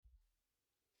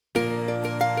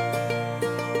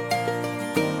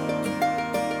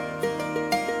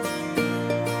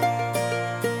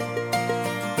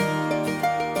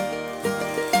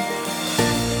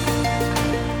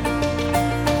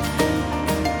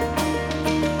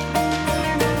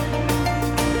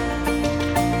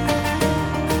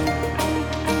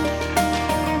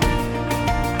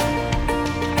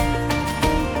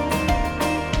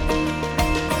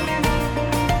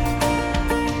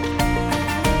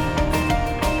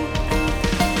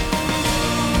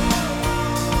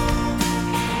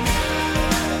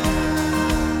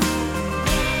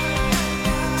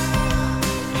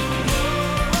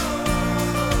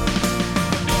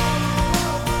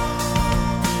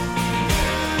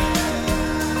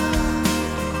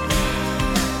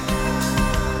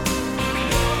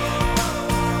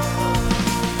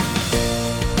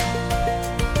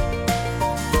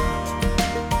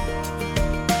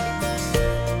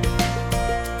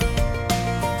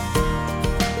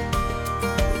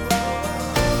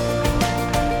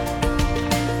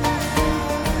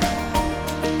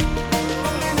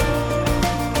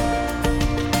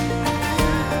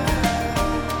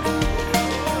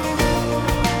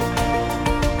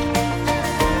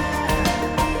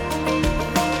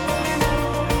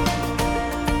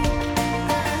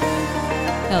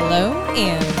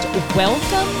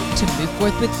Welcome to Move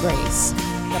Forth with Grace,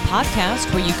 the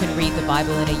podcast where you can read the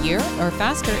Bible in a year or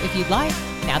faster if you'd like,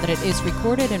 now that it is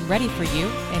recorded and ready for you,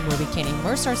 and where we can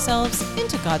immerse ourselves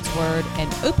into God's Word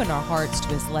and open our hearts to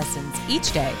His lessons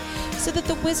each day so that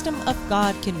the wisdom of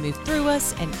God can move through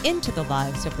us and into the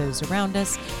lives of those around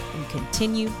us and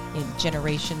continue in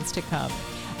generations to come.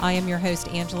 I am your host,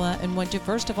 Angela, and want to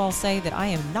first of all say that I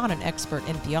am not an expert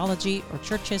in theology or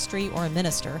church history or a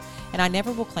minister, and I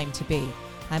never will claim to be.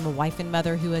 I'm a wife and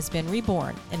mother who has been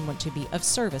reborn and want to be of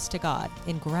service to God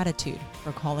in gratitude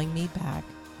for calling me back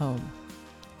home.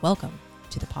 Welcome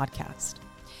to the podcast.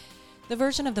 The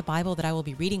version of the Bible that I will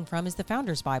be reading from is the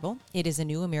Founders Bible. It is a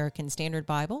New American Standard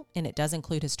Bible, and it does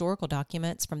include historical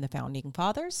documents from the Founding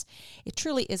Fathers. It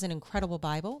truly is an incredible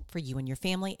Bible for you and your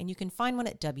family, and you can find one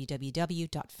at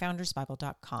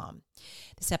www.foundersbible.com.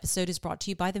 This episode is brought to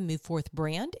you by the Move Forth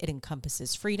brand. It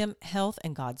encompasses freedom, health,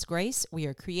 and God's grace. We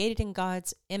are created in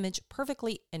God's image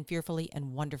perfectly and fearfully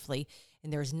and wonderfully,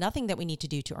 and there is nothing that we need to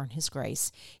do to earn His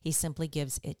grace. He simply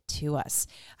gives it to us.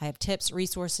 I have tips,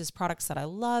 resources, products that I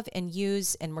love and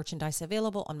use, and merchandise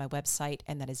available on my website,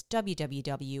 and that is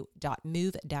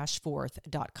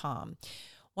www.move-forth.com.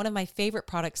 One of my favorite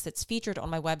products that's featured on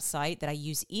my website that I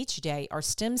use each day are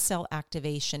stem cell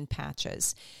activation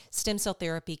patches. Stem cell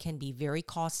therapy can be very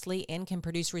costly and can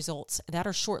produce results that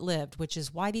are short-lived, which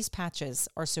is why these patches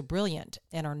are so brilliant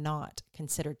and are not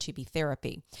considered to be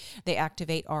therapy. They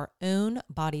activate our own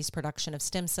body's production of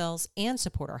stem cells and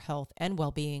support our health and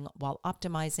well-being while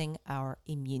optimizing our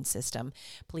immune system.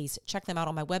 Please check them out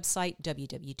on my website,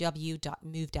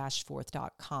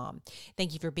 www.move-forth.com.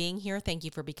 Thank you for being here. Thank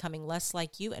you for becoming less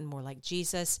like you and more like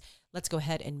Jesus. Let's go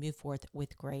ahead and move forth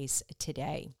with grace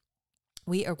today.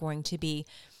 We are going to be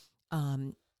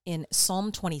in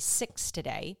Psalm 26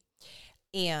 today,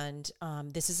 and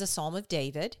this is a Psalm of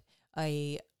David,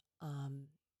 a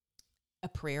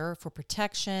prayer for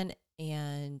protection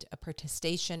and a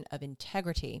protestation of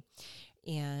integrity.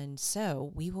 And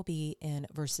so we will be in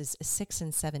verses 6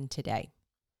 and 7 today.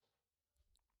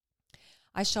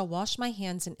 I shall wash my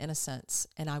hands in innocence,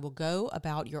 and I will go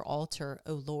about your altar,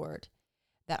 O Lord,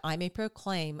 that I may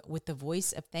proclaim with the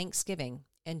voice of thanksgiving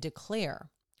and declare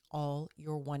all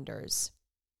your wonders.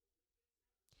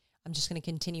 I'm just going to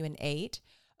continue in 8.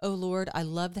 O Lord, I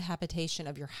love the habitation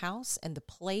of your house and the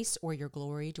place where your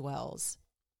glory dwells.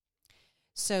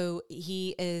 So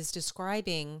he is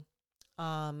describing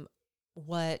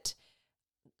what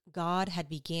God had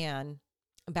began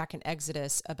back in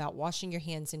Exodus about washing your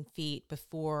hands and feet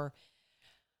before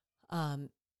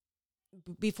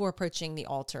approaching the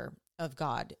altar of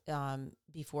God,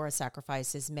 before a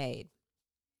sacrifice is made.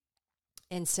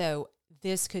 And so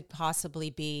this could possibly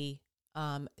be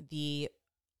David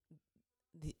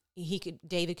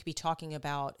could be talking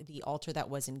about the altar that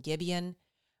was in Gibeon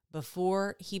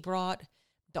before he brought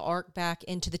the ark back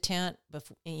into the tent,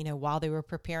 while they were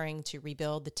preparing to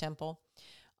rebuild the temple.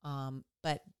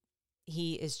 But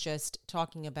he is just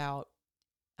talking about,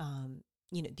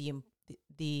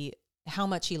 the how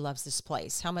much he loves this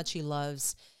place, how much he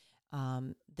loves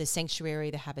the sanctuary,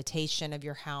 the habitation of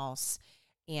your house,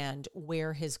 and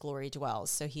where his glory dwells.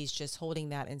 So he's just holding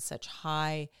that in such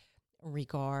high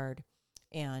regard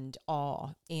and awe,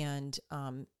 and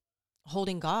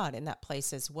holding God in that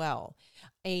place as well.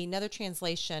 Another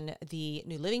translation, the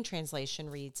New Living Translation,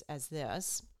 reads as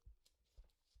this: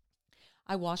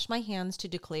 I wash my hands to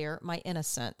declare my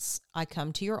innocence. I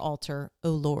come to your altar,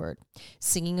 O Lord,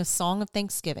 singing a song of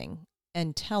thanksgiving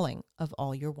and telling of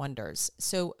all your wonders.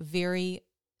 So very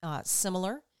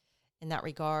similar in that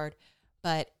regard.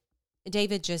 But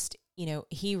David just,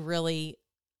 he really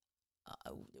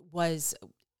was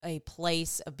a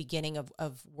place of beginning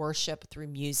of worship through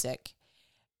music.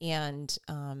 And,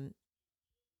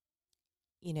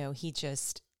 he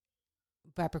just,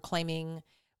 by proclaiming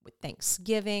with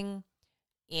thanksgiving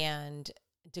and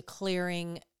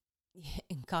declaring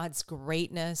God's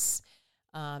greatness,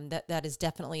 that is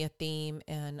definitely a theme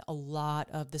in a lot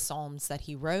of the Psalms that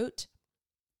he wrote.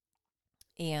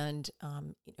 And,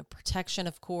 protection,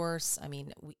 of course. I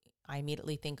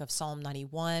immediately think of Psalm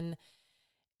 91,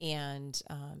 and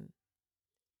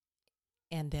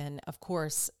then, of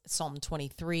course, Psalm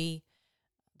 23,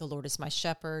 the Lord is my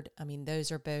shepherd.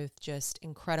 Those are both just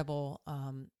incredible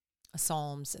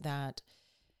Psalms that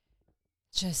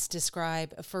just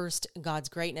describe first God's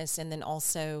greatness, and then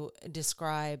also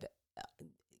describe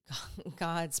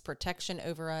God's protection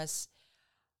over us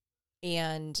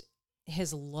and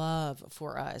his love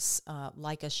for us,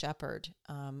 like a shepherd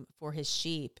for his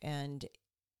sheep, and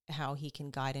how he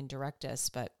can guide and direct us.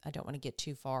 But I don't want to get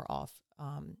too far off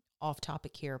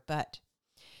topic here. But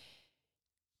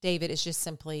David is just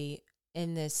simply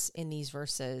in these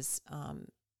verses,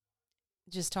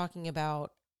 just talking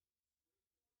about,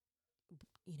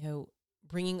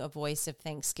 bringing a voice of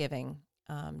thanksgiving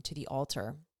to the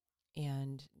altar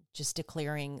and just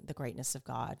declaring the greatness of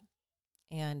God.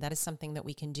 And that is something that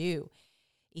we can do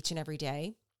each and every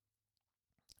day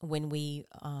when we,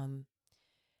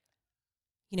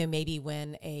 maybe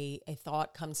when a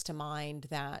thought comes to mind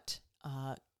that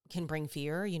can bring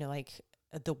fear, like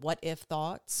the what if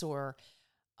thoughts, or,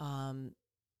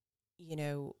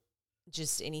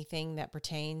 just anything that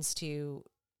pertains to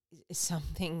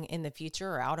something in the future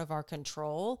or out of our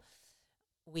control,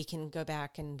 we can go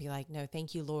back and be like, no,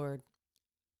 thank you, Lord,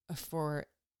 for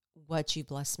what you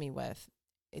blessed me with.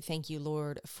 Thank you,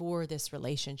 Lord, for this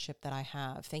relationship that I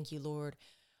have. Thank you, Lord,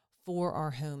 for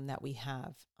our home that we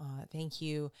have. Thank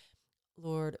you,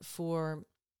 Lord, for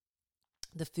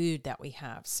the food that we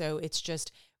have. So it's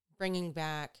just bringing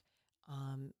back,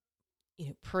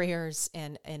 prayers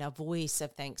and a voice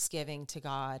of thanksgiving to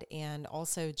God, and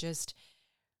also just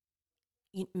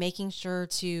making sure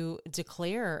to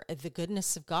declare the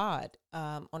goodness of God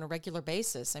on a regular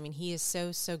basis. I mean, He is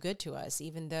so, so good to us,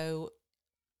 even though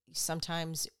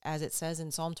sometimes, as it says in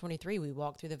Psalm 23, we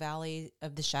walk through the valley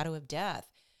of the shadow of death,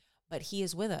 but He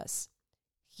is with us.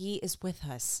 He is with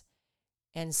us.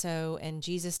 And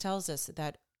Jesus tells us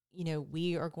that,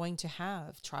 we are going to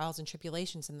have trials and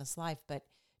tribulations in this life, but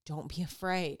don't be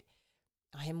afraid.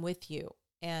 I am with you.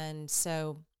 And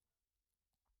so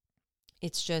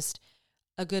it's just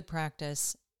a good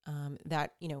practice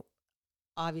that,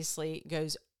 obviously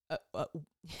goes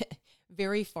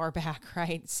very far back,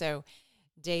 right? So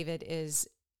David is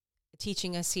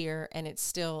teaching us here, and it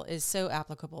still is so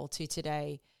applicable to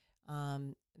today,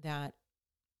 that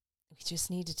we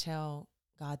just need to tell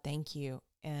God thank you,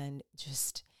 and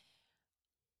just,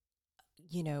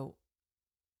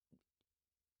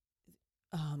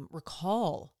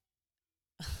 recall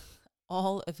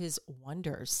all of His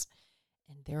wonders,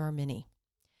 and there are many.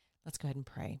 Let's go ahead and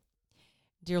pray.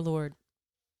 Dear Lord,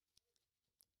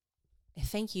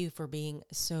 thank you for being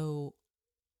so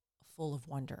full of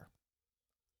wonder.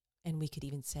 And we could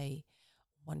even say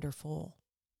wonderful.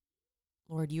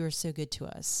 Lord, you are so good to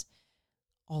us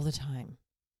all the time,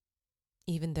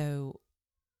 even though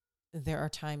there are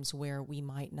times where we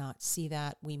might not see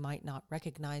that, we might not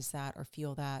recognize that or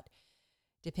feel that,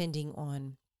 depending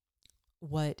on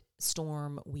what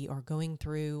storm we are going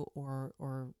through, or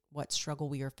what struggle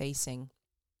we are facing,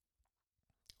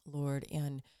 Lord.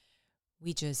 And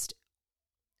we just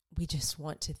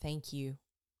want to thank you.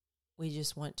 We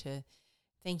just want to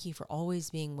thank you for always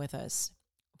being with us,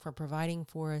 for providing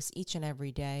for us each and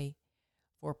every day,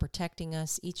 for protecting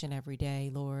us each and every day,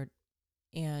 Lord,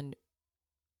 and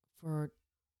for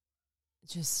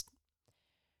just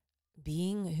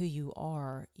being who you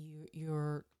are.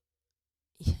 You're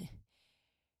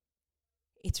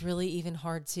it's really even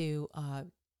hard to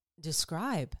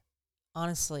describe,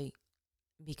 honestly,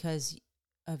 because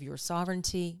of your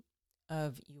sovereignty,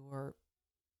 of your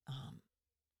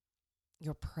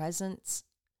presence.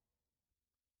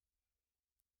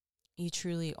 You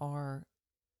truly are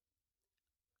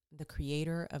the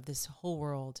creator of this whole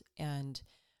world and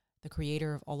the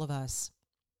creator of all of us.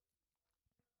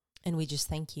 And we just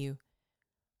thank you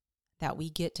that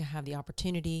we get to have the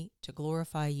opportunity to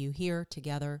glorify you here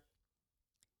together,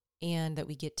 and that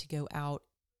we get to go out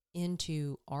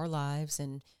into our lives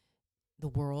and the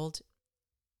world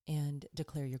and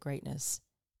declare your greatness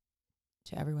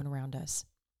to everyone around us.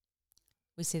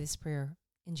 We say this prayer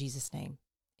in Jesus' name.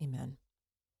 Amen.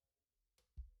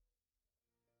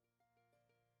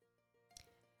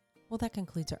 Well, that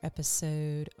concludes our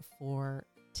episode for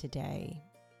today.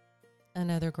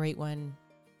 Another great one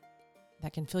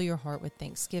that can fill your heart with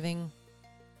thanksgiving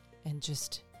and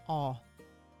just awe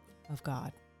of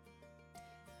God.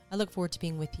 I look forward to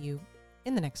being with you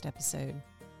in the next episode.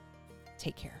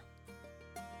 Take care.